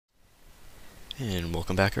And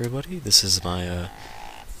welcome back, everybody. This is my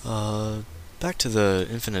back to the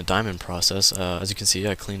infinite diamond process. As you can see,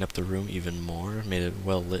 I cleaned up the room even more, made it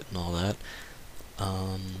well lit and all that.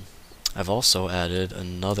 I've also added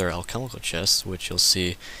another alchemical chest, which you'll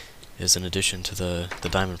see is an addition to the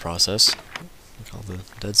diamond process. Look at all the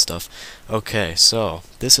dead stuff. Okay, so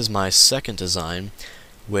this is my second design,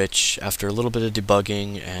 which after a little bit of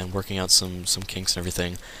debugging and working out some kinks and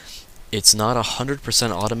everything, it's not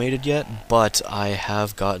 100% automated yet, but I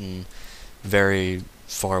have gotten very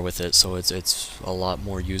far with it, so it's a lot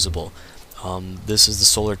more usable. This is the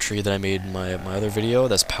solar tree that I made in my other video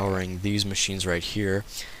that's powering these machines right here,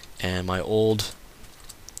 and my old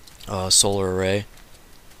solar array,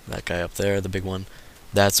 that guy up there, the big one,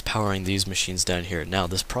 that's powering these machines down here. Now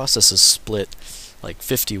this process is split like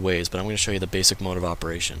 50 ways, but I'm going to show you the basic mode of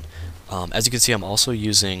operation. As you can see, I'm also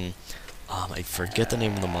using I forget the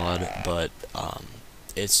name of the mod, but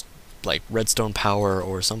it's like redstone power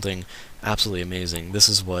or something absolutely amazing. This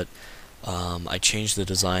is what I changed the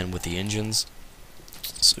design with the engines,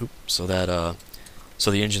 so that so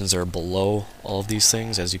the engines are below all of these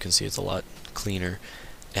things. As you can see, it's a lot cleaner,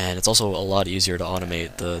 and it's also a lot easier to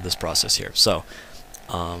automate this process here. So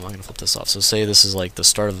I'm gonna flip this off. So say this is like the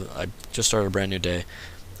start of I just started a brand new day.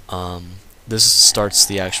 This starts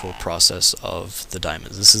the actual process of the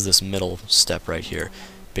diamonds. This is this middle step right here,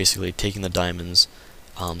 basically taking the diamonds,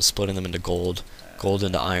 splitting them into gold, gold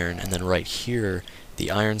into iron, and then right here the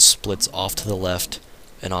iron splits off to the left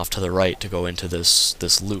and off to the right to go into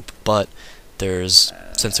this loop. But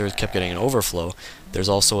since there kept getting an overflow, there's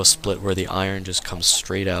also a split where the iron just comes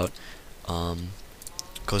straight out,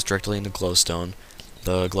 goes directly into glowstone.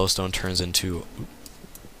 The glowstone turns into,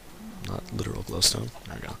 not literal glowstone,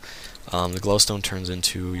 there we go. The glowstone turns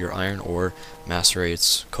into your iron ore,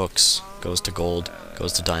 macerates, cooks, goes to gold,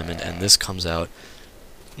 goes to diamond, and this comes out,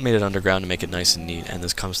 made it underground to make it nice and neat, and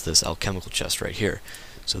this comes to this alchemical chest right here.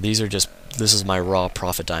 So these are just, this is my raw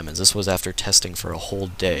profit diamonds. This was after testing for a whole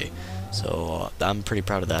day. So I'm pretty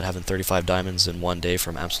proud of that, having 35 diamonds in one day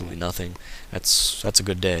from absolutely nothing. That's a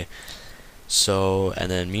good day. So,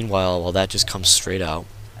 and then meanwhile, while that just comes straight out,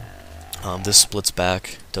 this splits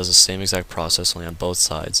back, does the same exact process only on both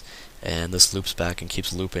sides, and this loops back and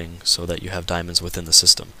keeps looping so that you have diamonds within the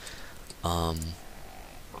system.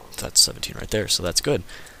 That's 17 right there, so that's good.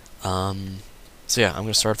 So yeah, I'm going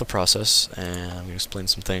to start the process, and I'm going to explain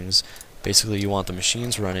some things. Basically, you want the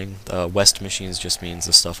machines running. West machines just means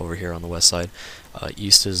the stuff over here on the west side.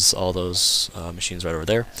 East is all those machines right over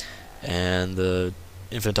there. And the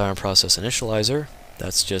infinite diamond process initializer,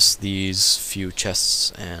 that's just these few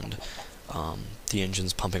chests and the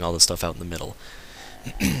engines pumping all the stuff out in the middle.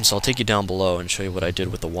 So I'll take you down below and show you what I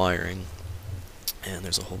did with the wiring. And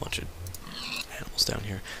there's a whole bunch of animals down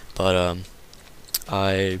here. But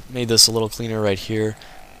I made this a little cleaner right here.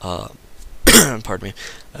 Pardon me.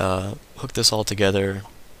 Hooked this all together.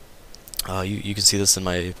 You can see this in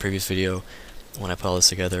my previous video when I put all this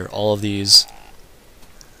together. All of these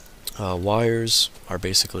wires are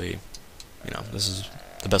basically, this is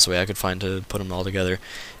the best way I could find to put them all together.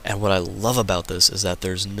 And what I love about this is that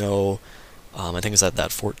there's no, I think it's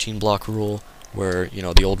that 14 block rule where,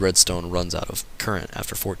 the old redstone runs out of current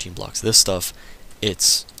after 14 blocks. This stuff,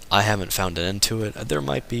 I haven't found an end to it. There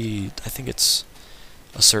might be, I think it's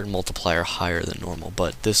a certain multiplier higher than normal,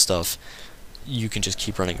 but this stuff, you can just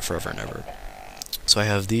keep running it forever and ever. So I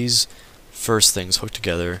have these first things hooked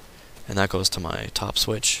together, and that goes to my top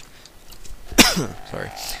switch.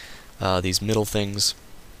 Sorry. These middle things,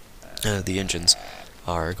 the engines,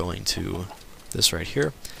 are going to this right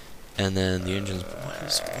here, and then the engines, what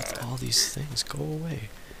is with all these things? Go away.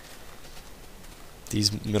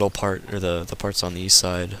 These middle part, or the parts on the east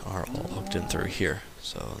side, are all hooked in through here,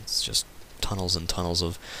 so it's just tunnels and tunnels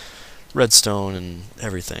of redstone and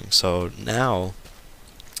everything. So now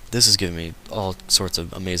this is giving me all sorts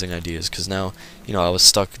of amazing ideas, because now, I was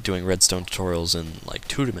stuck doing redstone tutorials in like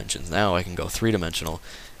 2 dimensions. Now I can go 3-dimensional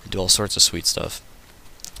and do all sorts of sweet stuff.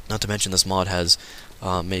 Not to mention this mod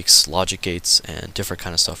makes logic gates and different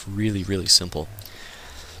kind of stuff really, really simple.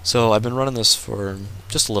 So I've been running this for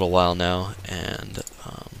just a little while now, and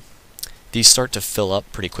these start to fill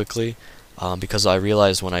up pretty quickly, because I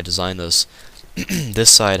realized when I designed this, this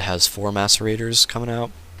side has 4 macerators coming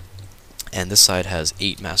out, and this side has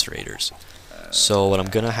 8 macerators. So what I'm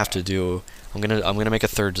gonna have to do, I'm gonna make a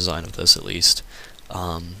third design of this at least.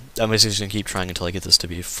 I'm basically just gonna keep trying until I get this to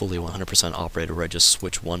be fully 100% operated, where I just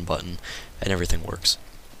switch one button and everything works.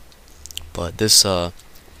 But this, I'm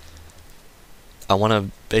gonna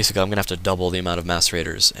have to double the amount of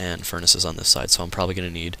macerators and furnaces on this side, so I'm probably gonna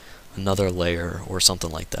need another layer or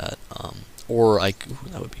something like that. Or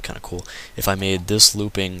that would be kind of cool if I made this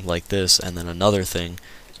looping like this and then another thing,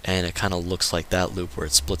 and it kind of looks like that loop where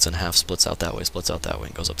it splits in half, splits out that way, splits out that way,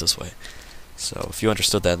 and goes up this way. So if you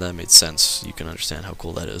understood that, that made sense. You can understand how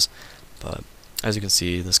cool that is. But as you can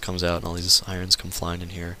see, this comes out and all these irons come flying in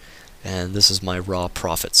here. And this is my raw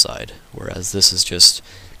profit side, whereas this is just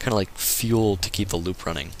kind of like fuel to keep the loop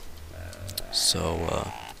running.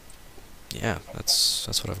 So yeah, that's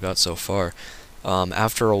what I've got so far.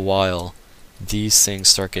 After a while, these things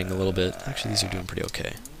start getting a little bit... Actually, these are doing pretty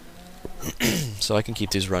okay. So I can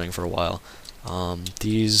keep these running for a while.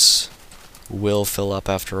 These will fill up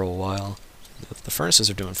after a while. The furnaces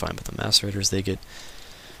are doing fine, but the macerators, they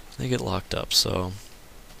get locked up. So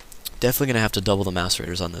definitely going to have to double the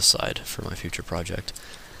macerators on this side for my future project.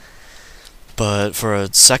 But for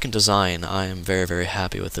a second design, I am very, very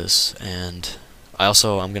happy with this. And I'm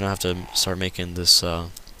going to have to start making this...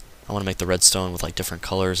 I want to make the redstone with like different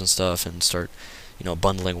colors and stuff, and start, you know,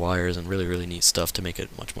 bundling wires and really, really neat stuff to make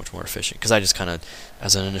it much, much more efficient. Because I just kind of,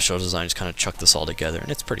 as an initial design, just kind of chucked this all together, and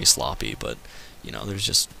it's pretty sloppy, but, you know, there's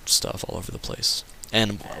just stuff all over the place.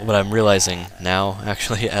 And what I'm realizing now,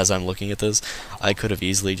 actually, as I'm looking at this, I could have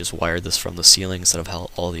easily just wired this from the ceiling instead of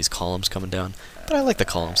all these columns coming down. But I like the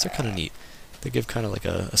columns, they're kind of neat. They give kind of like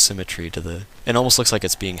a symmetry to the... It almost looks like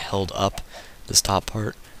it's being held up, this top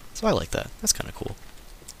part. So I like that, that's kind of cool.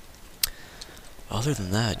 Other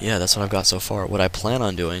than that, yeah, that's what I've got so far. What I plan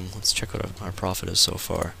on doing, let's check what our profit is so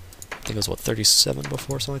far. I think it was, what, 37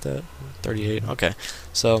 before, something like that? 38, okay.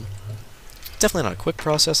 So, definitely not a quick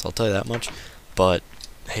process, I'll tell you that much. But,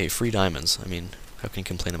 hey, free diamonds. I mean, how can you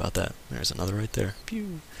complain about that? There's another right there.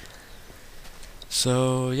 Pew!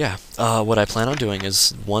 So, yeah, what I plan on doing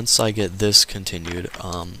is, once I get this continued,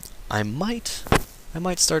 I might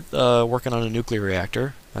start working on a nuclear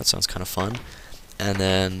reactor. That sounds kind of fun. And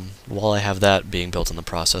then, while I have that being built in the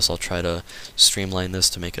process, I'll try to streamline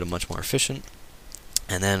this to make it much more efficient.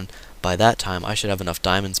 And then, by that time, I should have enough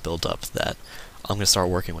diamonds built up that I'm going to start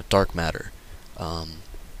working with dark matter.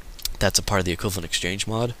 That's a part of the equivalent exchange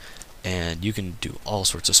mod, and you can do all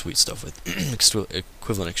sorts of sweet stuff with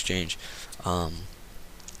equivalent exchange.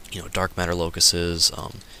 You know, dark matter locuses.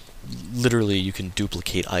 Literally, you can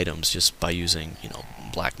duplicate items just by using, you know,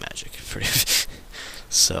 black magic.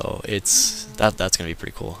 So that's gonna be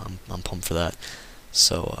pretty cool. I'm pumped for that.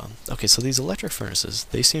 So okay, so these electric furnaces,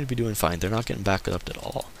 they seem to be doing fine. They're not getting backed up at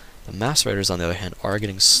all. The macerators, on the other hand, are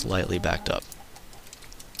getting slightly backed up.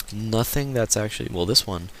 Nothing that's actually... Well, this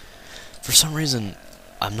one, for some reason,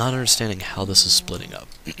 I'm not understanding how this is splitting up.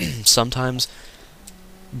 Sometimes,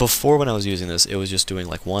 before when I was using this, it was just doing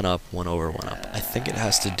like one up, one over, one up. I think it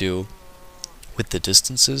has to do with the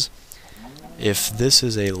distances. If this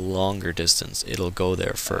is a longer distance, it'll go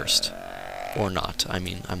there first. Or not. I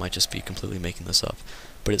mean, I might just be completely making this up.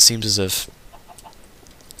 But it seems as if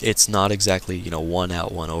it's not exactly, you know, one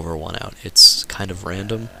out, one over, one out. It's kind of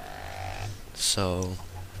random. So,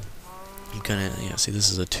 I'm gonna, you know, see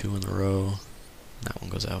this is a 2 in a row. That one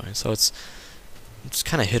goes that way. So it's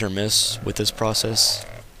kind of hit or miss with this process.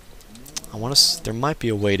 There might be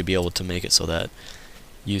a way to be able to make it so that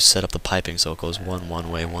you set up the piping so it goes one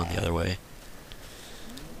way, one the other way.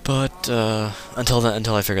 But until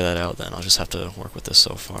I figure that out, then I'll just have to work with this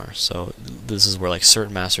so far. So this is where like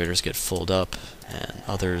certain macerators get filled up, and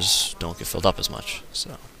others don't get filled up as much.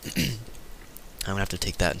 So I'm gonna have to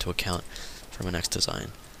take that into account for my next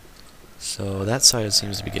design. So that side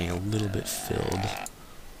seems to be getting a little bit filled.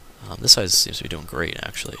 This side seems to be doing great,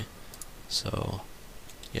 actually. So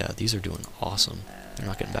yeah, these are doing awesome. They're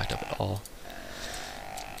not getting backed up at all.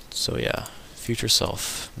 So yeah, future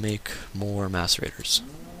self, make more macerators.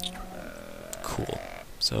 Cool.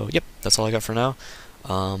 So, yep, that's all I got for now.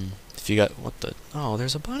 If you got... What the... Oh,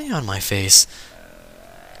 there's a bunny on my face.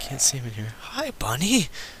 Can't see him in here. Hi, bunny!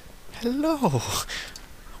 Hello!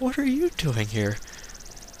 What are you doing here?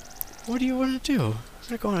 What do you want to do? I'm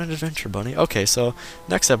gonna go on an adventure, bunny. Okay, so,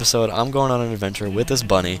 next episode, I'm going on an adventure with this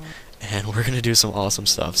bunny, and we're gonna do some awesome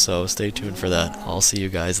stuff, so stay tuned for that. I'll see you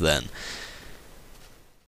guys then.